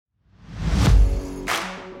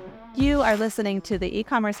You are listening to the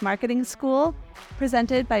E-commerce Marketing School,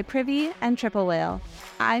 presented by Privy and Triple Whale.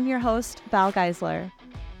 I'm your host, Val Geisler.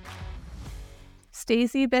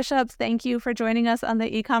 Stacy Bishop, thank you for joining us on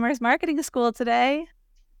the E-commerce Marketing School today.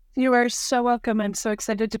 You are so welcome. I'm so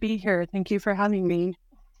excited to be here. Thank you for having me.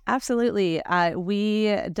 Absolutely.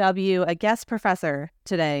 We dub you a guest professor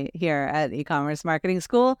today here at E-commerce Marketing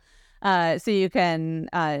School. So you can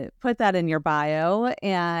put that in your bio.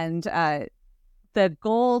 And the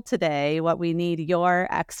goal today, what we need your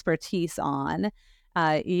expertise on,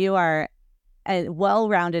 you are a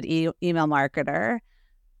well-rounded email marketer.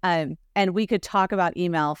 And we could talk about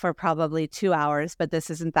email for probably 2 hours, but this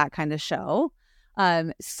isn't that kind of show.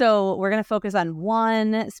 So we're going to focus on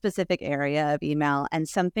one specific area of email and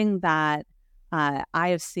something that I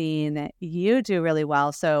have seen you do really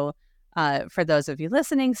well. So for those of you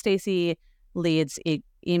listening, Stacy leads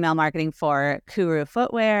email marketing for Kuru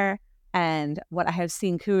footwear. And what I have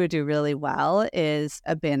seen Kuru do really well is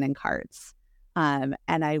abandoned carts. And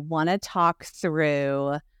I want to talk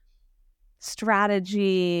through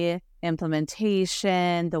strategy,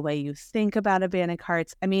 implementation, the way you think about abandoned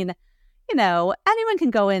carts. I mean, you know, anyone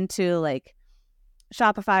can go into like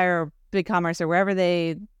Shopify or BigCommerce or wherever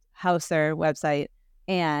they host their website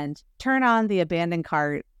and turn on the abandoned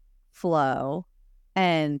cart flow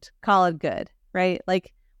and call it good, right?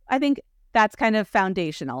 Like, I think that's kind of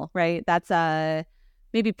foundational, right? That's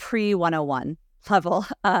maybe pre-101 level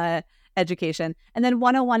education. And then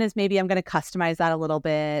 101 is maybe I'm going to customize that a little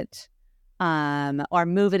bit or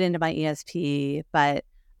move it into my ESP. But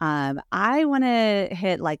I want to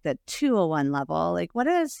hit like the 201 level. Like what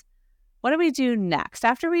do we do next?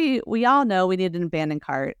 After we all know we need an abandoned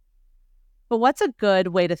cart, but what's a good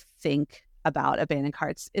way to think about abandoned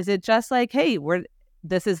carts? Is it just like, hey,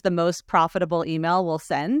 this is the most profitable email we'll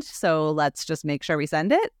send, so let's just make sure we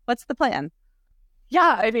send it? What's the plan?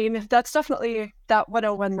 Yeah, I mean, that's definitely that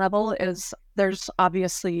 101 level there's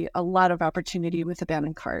obviously a lot of opportunity with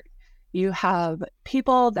abandoned cart. You have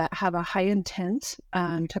people that have a high intent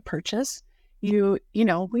to purchase. We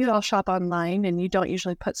all shop online and you don't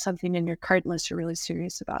usually put something in your cart unless you're really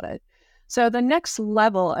serious about it. So the next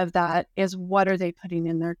level of that is what are they putting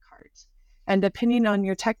in their cart? And depending on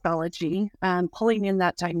your technology, pulling in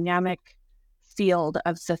that dynamic field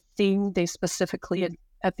of the thing they specifically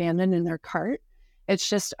abandoned in their cart, it's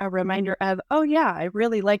just a reminder of, oh yeah, I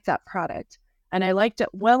really like that product. And I liked it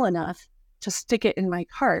well enough to stick it in my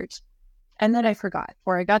cart. And then I forgot,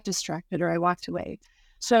 or I got distracted, or I walked away.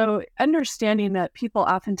 So understanding that people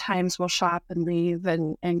oftentimes will shop and leave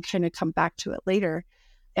and kind of come back to it later.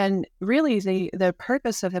 And really the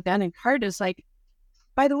purpose of abandoned cart is like,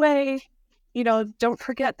 by the way, don't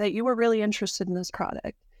forget that you were really interested in this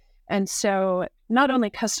product. And so not only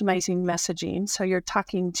customizing messaging, so you're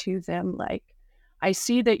talking to them like, I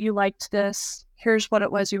see that you liked this. Here's what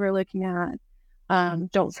it was you were looking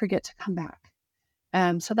at. Don't forget to come back.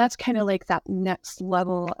 So that's kind of like that next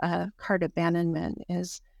level of cart abandonment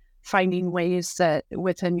is finding ways that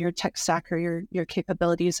within your tech stack or your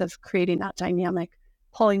capabilities of creating that dynamic,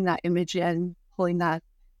 pulling that image in, pulling that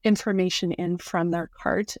information in from their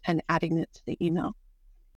cart and adding it to the email.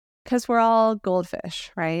 Because we're all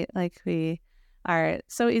goldfish, right? Like we are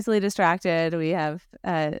so easily distracted. We have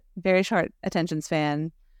a very short attention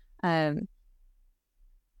span. Do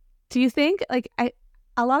you think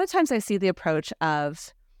a lot of times I see the approach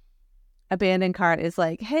of abandoned cart is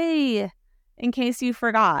like, hey, in case you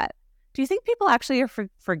forgot. Do you think people actually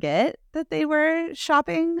forget that they were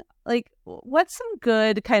shopping? Like, what's some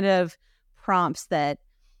good kind of prompts that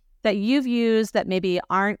you've used that maybe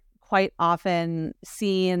aren't quite often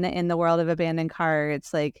seen in the world of abandoned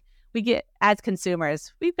carts? Like we get, as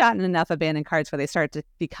consumers, we've gotten enough abandoned carts where they start to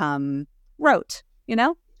become rote,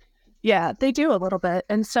 Yeah, they do a little bit.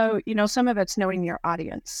 And so, some of it's knowing your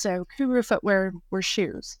audience. So Kuru footwear were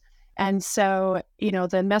shoes. And so, the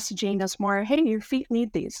messaging is more, hey, your feet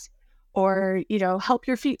need these, or, help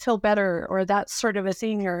your feet feel better, or that sort of a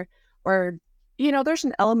thing, or there's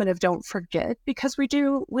an element of don't forget because we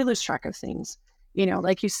lose track of things.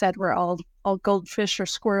 Like you said, we're all goldfish or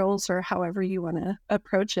squirrels or however you want to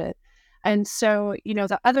approach it. And so,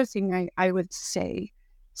 the other thing I would say,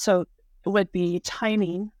 so would be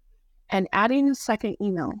timing and adding a second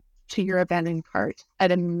email to your abandoned cart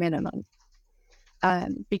at a minimum.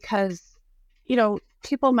 Because,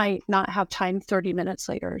 people might not have time 30 minutes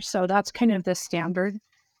later. So that's kind of the standard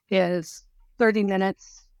is 30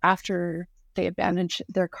 minutes after they abandon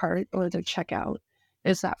their cart or their checkout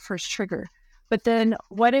is that first trigger. But then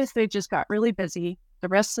what if they just got really busy the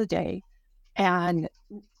rest of the day and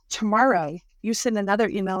tomorrow you send another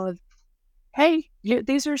email of, hey,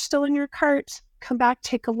 these are still in your cart. come back,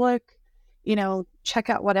 take a look, check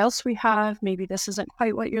out what else we have. Maybe this isn't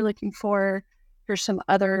quite what you're looking for. Here's some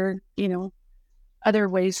other, other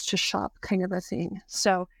ways to shop kind of a thing.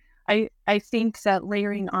 So I think that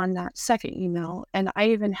layering on that second email, and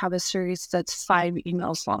I even have a series that's 5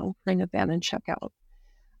 emails long, bring a ban and checkout.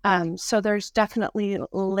 So there's definitely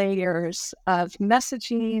layers of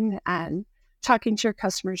messaging and talking to your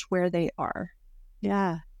customers where they are.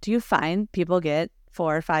 Yeah. Do you find people get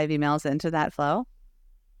 4 or 5 emails into that flow?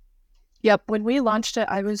 Yep. When we launched it,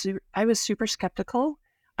 I was super skeptical.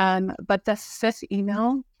 But the 5th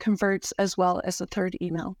email converts as well as the 3rd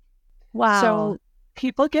email. Wow. So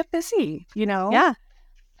people get busy, Yeah.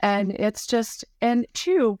 And it's just, and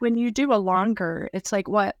 2, when you do a longer, it's like,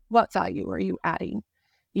 what value are you adding?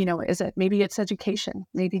 Maybe it's education.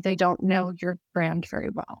 Maybe they don't know your brand very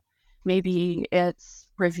well. Maybe it's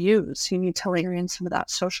reviews. You need to layer in some of that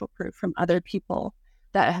social proof from other people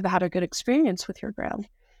that have had a good experience with your brand.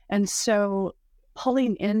 And so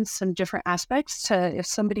pulling in some different aspects to, if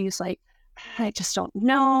somebody's like, I just don't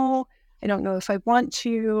know. I don't know if I want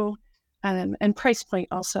to. And price point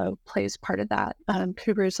also plays part of that.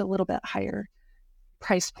 Kuru is a little bit higher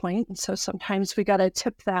price point. And so sometimes we got to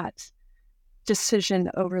tip that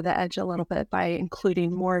decision over the edge a little bit by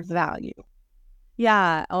including more value.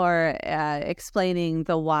 Yeah, or explaining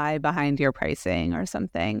the why behind your pricing or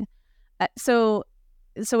something. So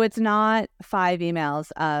it's not 5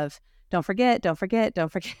 emails of don't forget, don't forget,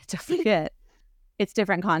 don't forget, don't forget. It's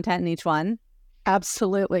different content in each one.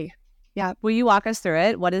 Absolutely. Yeah. Will you walk us through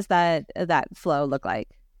it? What does that flow look like?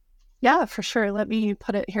 Yeah, for sure. Let me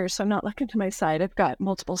put it here so I'm not looking to my side. I've got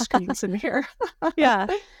multiple screens in here. Yeah.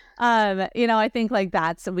 I think like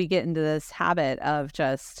we get into this habit of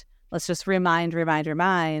let's just remind.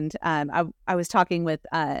 I was talking with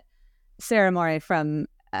Sarah Morey from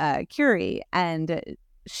Kuru, and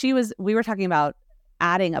we were talking about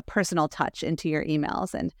adding a personal touch into your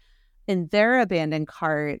emails, and in their abandoned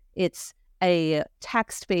cart, it's a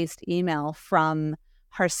text-based email from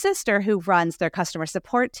her sister who runs their customer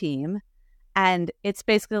support team. And it's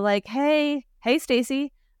basically like, hey,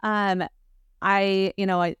 Stacy, I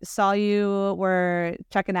saw you were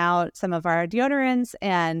checking out some of our deodorants,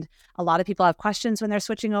 and a lot of people have questions when they're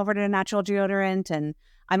switching over to natural deodorant. And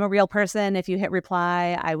I'm a real person. If you hit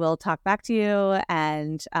reply, I will talk back to you.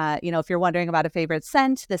 And, if you're wondering about a favorite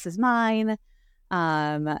scent, this is mine.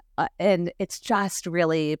 And it's just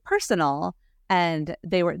really personal. And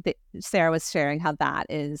Sarah was sharing how that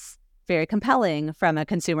is very compelling from a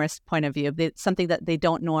consumer's point of view. It's something that they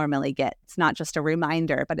don't normally get. It's not just a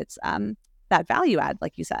reminder, but it's that value add,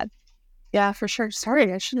 like you said. Yeah, for sure.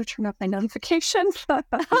 Sorry, I should have turned off my notifications. Oh,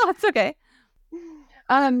 it's okay.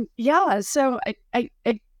 Yeah. So I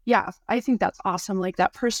think that's awesome. Like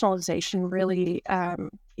that personalization really,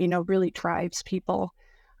 really drives people.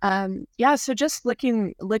 So just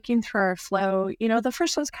looking through our flow, the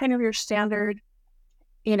first one's kind of your standard,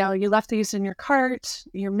 you left these in your cart,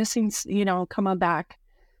 you're missing, come on back.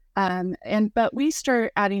 But we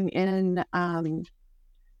start adding in,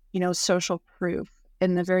 social proof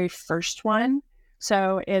in the very first one.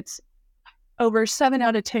 So it's over 7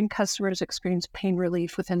 out of 10 customers experience pain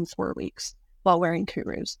relief within 4 weeks while wearing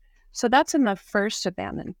Kurus. So that's in the first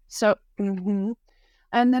abandon. So, And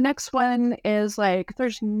the next one is like,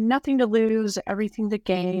 there's nothing to lose, everything to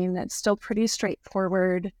gain. It's still pretty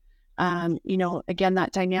straightforward. Again,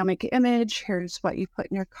 that dynamic image, here's what you put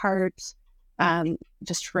in your carts,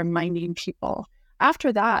 just reminding people.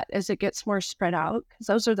 After that, as it gets more spread out, because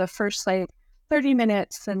those are the first 30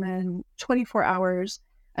 minutes and then 24 hours.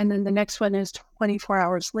 And then the next one is 24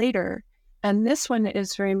 hours later. And this one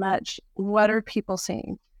is very much, what are people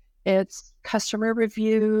saying? It's customer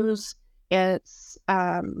reviews. It's,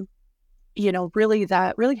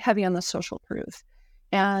 really heavy on the social proof.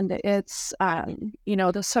 And it's,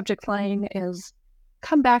 the subject line is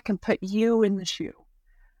come back and put you in the shoe.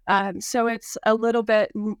 So it's a little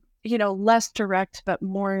bit, less direct, but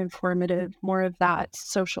more informative, more of that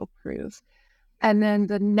social proof. And then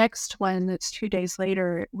the next one that's 2 days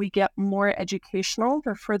later, we get more educational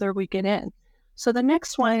the further we get in. So the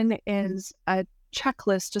next one is a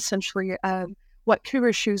checklist essentially of what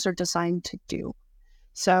Kuru shoes are designed to do.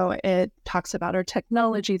 So it talks about our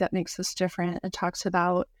technology that makes us different. It talks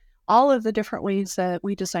about all of the different ways that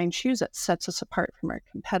we design shoes that sets us apart from our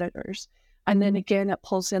competitors. And then again, it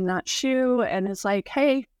pulls in that shoe and is like,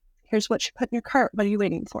 hey, here's what you put in your cart. What are you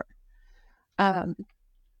waiting for?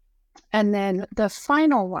 And then the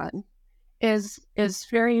final one is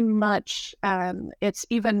very much, it's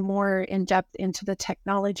even more in depth into the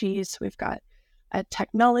technologies. We've got a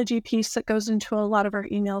technology piece that goes into a lot of our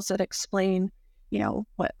emails that explain,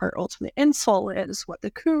 what our ultimate insole is, what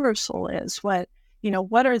the Kuru sole is, what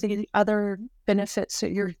are the other benefits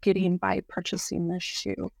that you're getting by purchasing this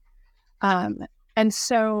shoe. And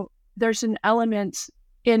so there's an element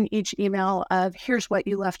in each email of here's what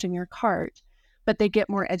you left in your cart, but they get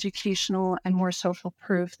more educational and more social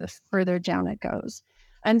proof the further down it goes.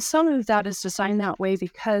 And some of that is designed that way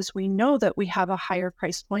because we know that we have a higher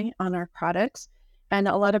price point on our products. And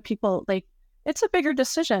a lot of people, it's a bigger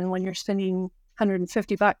decision when you're spending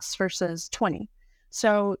 $150 versus 20.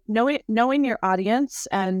 So knowing your audience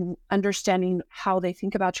and understanding how they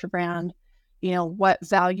think about your brand, what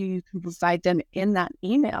value you can provide them in that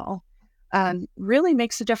email, really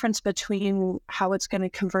makes a difference between how it's going to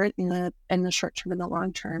convert in the short term and the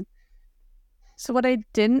long term. So what I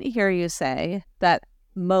didn't hear you say that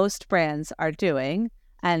most brands are doing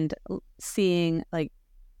and seeing like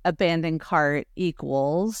abandoned cart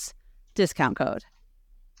equals discount code.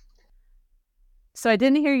 So I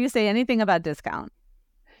didn't hear you say anything about discount.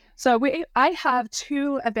 So I have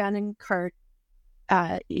 2 abandoned cart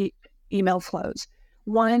email flows.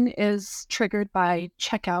 One is triggered by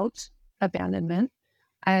checkout abandonment,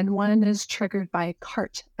 and one is triggered by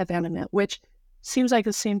cart abandonment, which seems like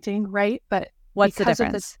the same thing, right? But what's the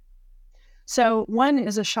difference? So one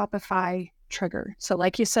is a Shopify trigger. So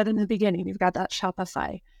like you said in the beginning, you've got that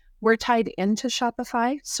Shopify. We're tied into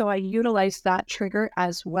Shopify, so I utilize that trigger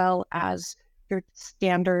as well as your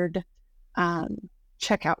standard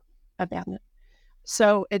checkout abandonment.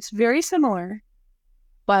 So it's very similar,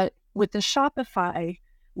 but with the Shopify,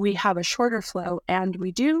 we have a shorter flow, and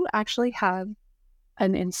we do actually have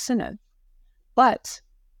an incentive, but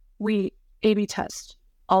we A/B test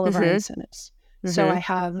all of our incentives. So I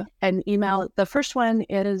have an email. The first one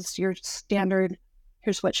is your standard,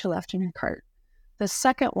 here's what you left in your cart. The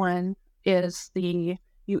second one is you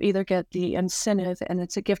either get the incentive and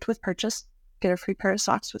it's a gift with purchase, get a free pair of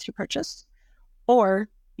socks with your purchase, or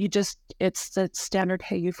it's the standard,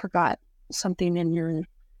 hey, you forgot something in your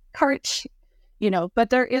cart, but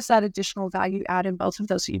there is that additional value add in both of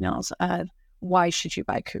those emails of why should you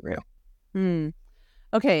buy Kuru?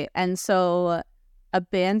 Okay. And so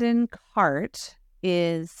abandoned cart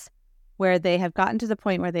is where they have gotten to the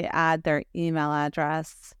point where they add their email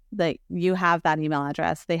address. Like you have that email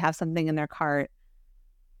address, they have something in their cart,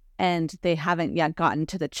 and they haven't yet gotten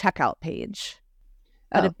to the checkout page.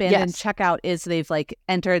 But abandoned checkout is they've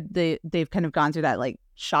they've kind of gone through that like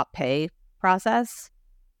shop pay process.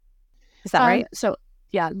 Is that right? So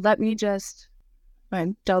yeah,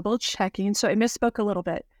 I'm double checking. So I misspoke a little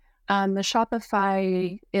bit. The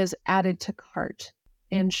Shopify is added to cart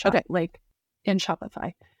in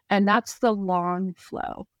Shopify, and that's the long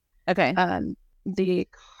flow. Okay. The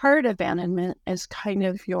cart abandonment is kind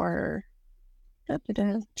of your,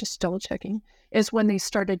 just double checking, is when they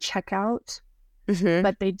started checkout,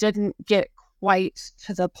 but they didn't get quite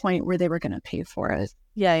to the point where they were going to pay for it.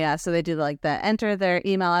 Yeah. So they do like the enter their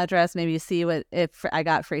email address, maybe see if I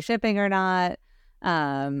got free shipping or not.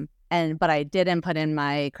 But I didn't put in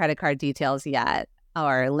my credit card details yet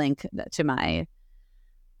or link to my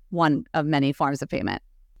one of many forms of payment.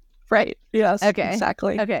 Right. Yes. Okay.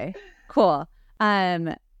 Exactly. Okay. Cool.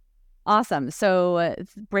 Awesome. So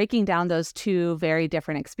breaking down those 2 very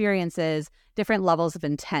different experiences, different levels of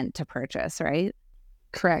intent to purchase, right?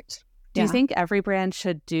 Correct. Do you think every brand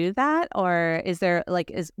should do that? Or is there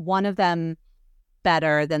is one of them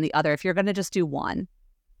better than the other if you're going to just do one?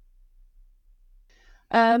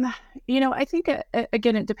 I think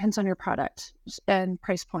again, it depends on your product and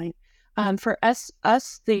price point. For us,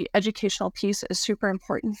 the educational piece is super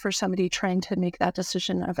important for somebody trying to make that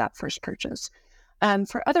decision of that first purchase.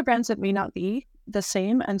 For other brands, it may not be the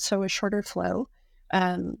same, and so a shorter flow,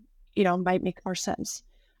 might make more sense.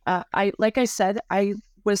 Like I said, I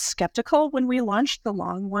was skeptical when we launched the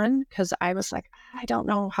long one because I was like, I don't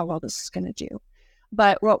know how well this is going to do.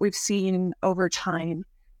 But what we've seen over time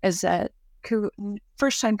is that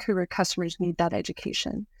first-time Kuru customers need that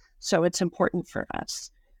education, so it's important for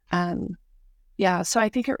us. So I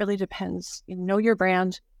think it really depends. Know your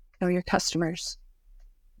brand, know your customers.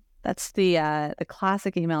 That's the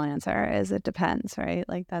classic email answer is it depends, right?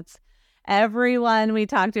 Like that's everyone we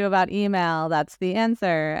talk to about email. That's the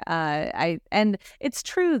answer. And it's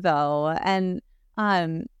true though. And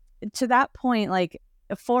to that point, like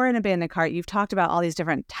for an abandoned cart, you've talked about all these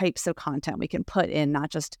different types of content we can put in,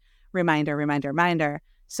 not just reminder.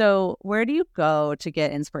 So where do you go to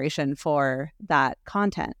get inspiration for that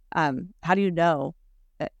content? How do you know?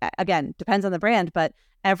 Again, depends on the brand, but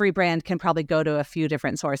every brand can probably go to a few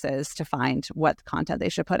different sources to find what content they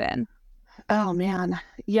should put in. Oh man.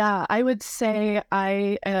 Yeah, I would say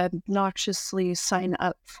I obnoxiously sign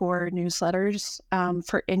up for newsletters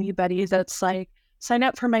for anybody that's like, sign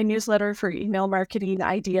up for my newsletter for email marketing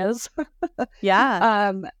ideas.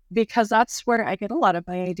 Yeah. Because that's where I get a lot of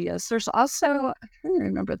my ideas. There's also, I'm trying to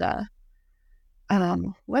remember the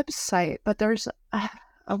website, but there's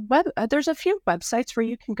a few websites where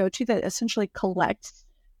you can go to that essentially collect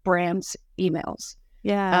brands' emails.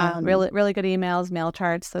 Yeah. Um, Really, really good emails, mail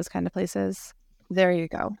charts, those kind of places. There you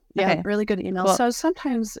go. Yeah, Okay. really good emails. Cool. So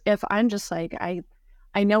sometimes if I'm just like,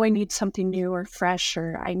 I know I need something new or fresh,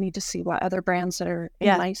 or I need to see what other brands that are in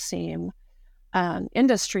Yeah. my same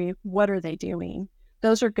industry, what are they doing?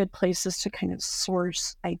 Those are good places to kind of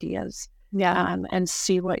source ideas Yeah. and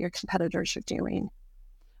see what your competitors are doing.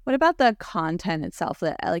 What about the content itself,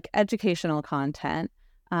 the like educational content?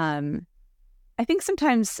 Um, I think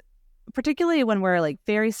sometimes, particularly when we're like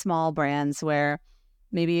very small brands where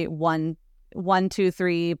maybe one, two,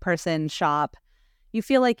 three person shop, you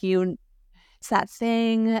feel like it's that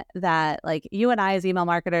thing that like you and I as email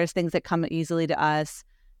marketers, things that come easily to us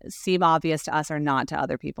seem obvious to us or not to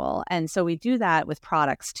other people. And so we do that with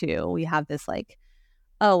products too. We have this like,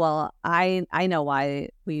 oh well, I know why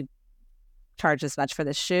we charge this much for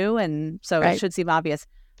this shoe, and so it Right. should seem obvious.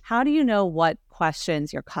 How do you know what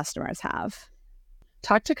questions your customers have?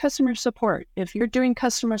 Talk to customer support. If you're doing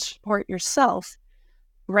customer support yourself,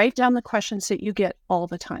 write down the questions that you get all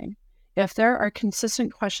the time. If there are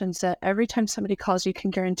consistent questions that every time somebody calls, you can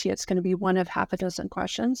guarantee it's going to be one of half a dozen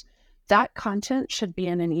questions, that content should be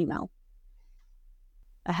in an email.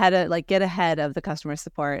 Ahead of like get ahead of the customer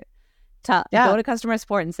support. Go Yeah. to customer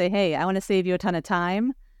support and say, hey, I want to save you a ton of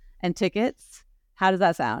time and tickets. How does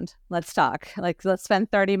that sound? Let's talk. Like, let's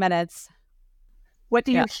spend 30 minutes. What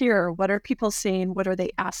do Yeah. you hear? What are people saying? What are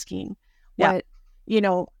they asking? Yeah. What, you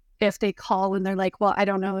know, if they call and they're like, well, I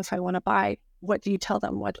don't know if I want to buy, what do you tell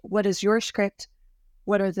them? What is your script?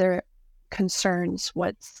 What are their concerns?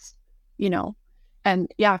 What's, you know, and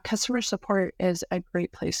yeah, customer support is a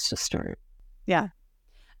great place to start. Yeah.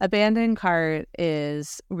 Abandoned cart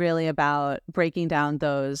is really about breaking down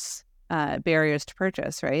those barriers to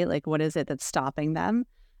purchase, right? Like, what is it that's stopping them?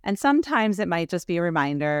 And sometimes it might just be a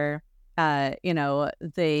reminder,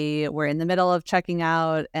 they were in the middle of checking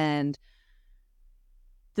out and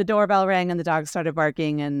the doorbell rang and the dog started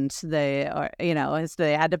barking and they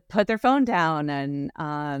had to put their phone down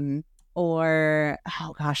or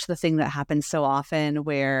oh gosh, the thing that happens so often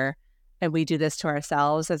where and we do this to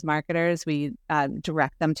ourselves as marketers, we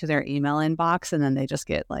direct them to their email inbox and then they just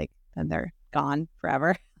get like, and they're gone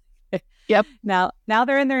forever. Yep. Now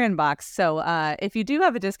they're in their inbox. So if you do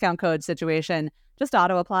have a discount code situation, just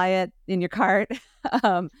auto apply it in your cart.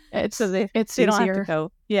 So they It's don't have to easier.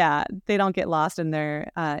 go. Yeah, they don't get lost in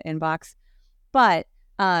their inbox. But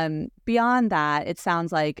beyond that, it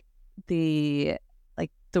sounds like the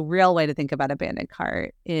real way to think about abandoned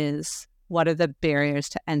cart is what are the barriers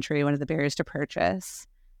to entry, what are the barriers to purchase,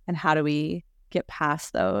 and how do we get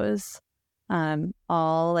past those?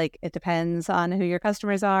 All like it depends on who your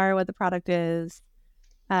customers are, what the product is.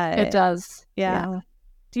 It does. Yeah. Yeah.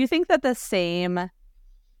 Do you think that the same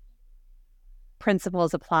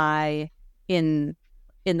principles apply in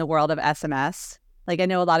the world of SMS? Like I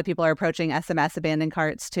know a lot of people are approaching SMS abandoned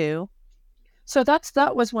carts too. So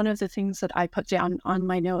that was one of the things that I put down on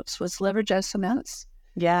my notes was leverage SMS.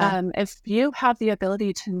 Yeah. If you have the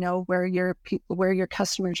ability to know where your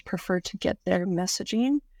customers prefer to get their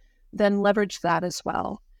messaging, then leverage that as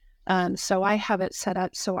well. So I have it set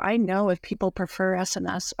up so I know if people prefer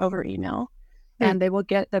SMS over email, Hmm. and they will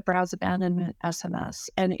get the browse abandonment SMS,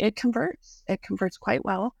 and it converts. It converts quite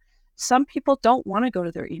well. Some people don't want to go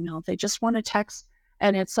to their email; they just want to text,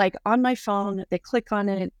 and it's like on my phone. They click on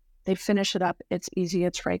it, they finish it up. It's easy.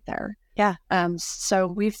 It's right there. Yeah. So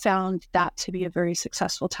we've found that to be a very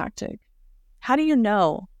successful tactic. How do you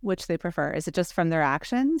know which they prefer? Is it just from their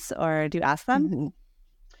actions or do you ask them? Mhm.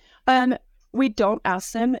 Um, we don't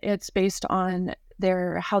ask them. It's based on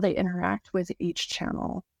how they interact with each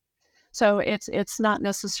channel. So it's not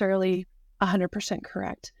necessarily 100%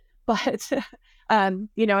 correct, but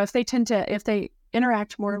if they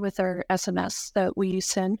interact more with our SMS that we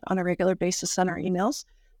send on a regular basis on our emails,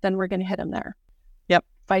 then we're going to hit them there. Yep.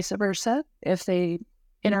 Vice versa, if they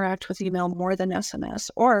interact with email more than SMS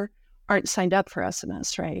or aren't signed up for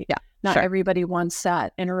SMS, right? Yeah. Not Sure. everybody wants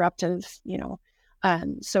that interruptive,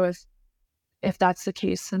 so if that's the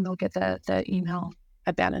case, then they'll get the email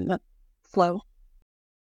abandonment flow.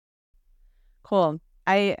 Cool.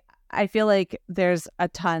 I feel like there's a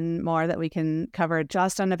ton more that we can cover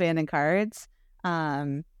just on abandoned cards,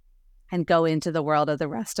 and go into the world of the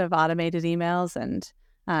rest of automated emails and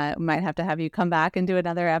Might have to have you come back and do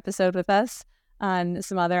another episode with us on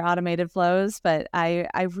some other automated flows. But I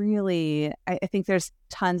think there's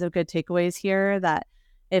tons of good takeaways here that,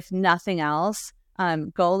 if nothing else,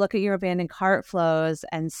 go look at your abandoned cart flows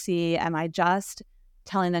and see, am I just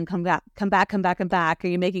telling them come back, come back, come back, come back? Are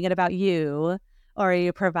you making it about you? Or are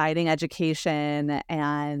you providing education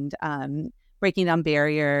and breaking down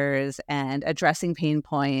barriers and addressing pain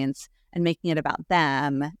points and making it about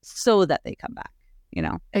them so that they come back,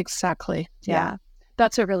 Exactly. Yeah.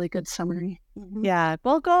 That's a really good summary. Mm-hmm. Yeah.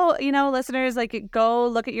 Well, go, listeners, go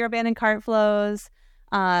look at your abandoned cart flows.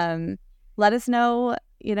 Let us know,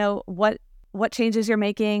 what changes you're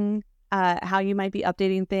making, how you might be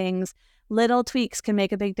updating things. Little tweaks can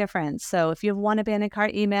make a big difference. So if you have one abandoned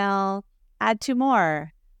cart email, add 2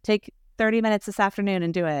 more. Take 30 minutes this afternoon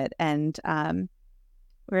and do it. And I'm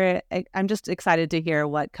just excited to hear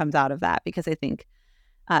what comes out of that, because I think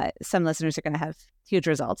some listeners are going to have huge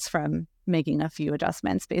results from making a few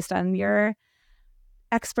adjustments based on your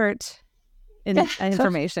expert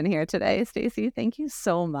information here today. Stacey, thank you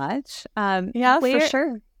so much. For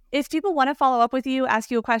sure. If people want to follow up with you,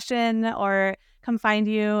 ask you a question, or come find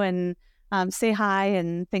you and say hi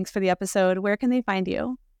and thanks for the episode, where can they find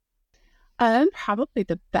you? Probably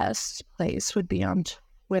the best place would be on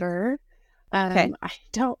Twitter. Okay.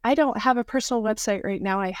 I don't have a personal website right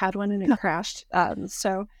now. I had one and it crashed.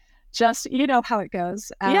 So just, how it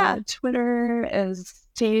goes. Twitter is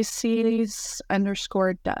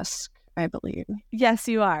Stacey's_desk, I believe. Yes,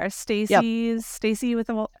 you are. Stacey's, Stacey with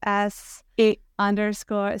a S _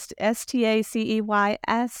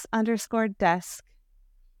 STACEYS_desk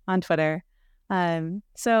on Twitter.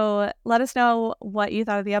 So let us know what you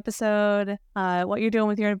thought of the episode, what you're doing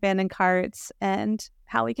with your abandoned carts, and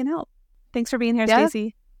how we can help. Thanks for being here,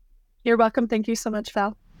 Stacey. You're welcome. Thank you so much,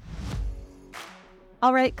 Val.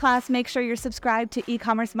 All right, class, make sure you're subscribed to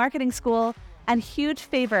E-commerce Marketing School. And huge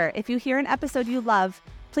favor, if you hear an episode you love,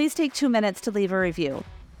 please take 2 minutes to leave a review.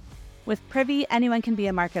 With Privy, anyone can be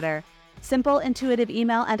a marketer. Simple, intuitive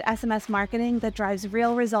email and SMS marketing that drives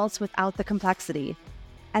real results without the complexity.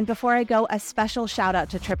 And before I go, a special shout out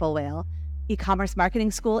to Triple Whale. E-commerce Marketing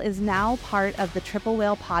School is now part of the Triple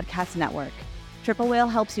Whale Podcast Network. Triple Whale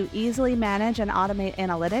helps you easily manage and automate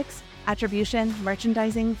analytics, attribution,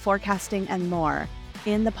 merchandising, forecasting, and more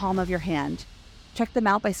in the palm of your hand. Check them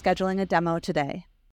out by scheduling a demo today.